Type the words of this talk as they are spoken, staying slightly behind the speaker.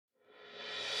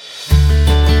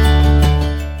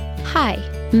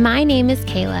My name is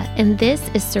Kayla, and this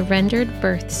is Surrendered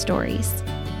Birth Stories.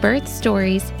 Birth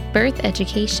stories, birth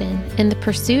education, and the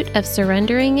pursuit of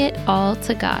surrendering it all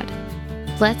to God.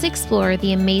 Let's explore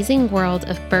the amazing world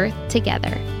of birth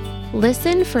together.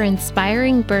 Listen for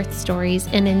inspiring birth stories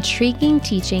and intriguing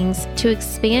teachings to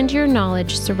expand your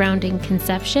knowledge surrounding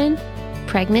conception,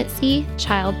 pregnancy,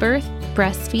 childbirth,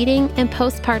 breastfeeding, and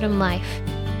postpartum life.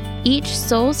 Each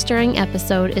soul-stirring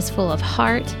episode is full of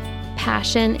heart,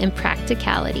 passion, and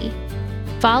practicality.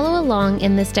 Follow along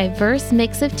in this diverse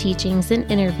mix of teachings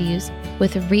and interviews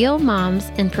with real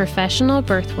moms and professional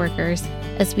birth workers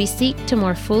as we seek to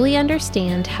more fully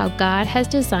understand how God has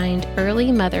designed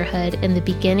early motherhood in the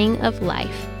beginning of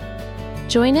life.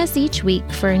 Join us each week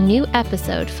for a new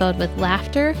episode filled with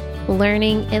laughter,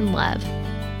 learning, and love.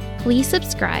 Please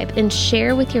subscribe and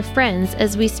share with your friends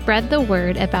as we spread the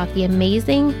word about the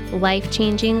amazing,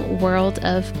 life-changing world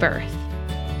of birth.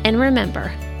 And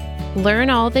remember, learn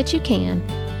all that you can,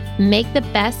 make the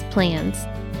best plans,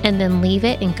 and then leave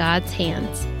it in God's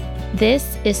hands.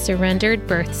 This is Surrendered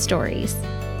Birth Stories.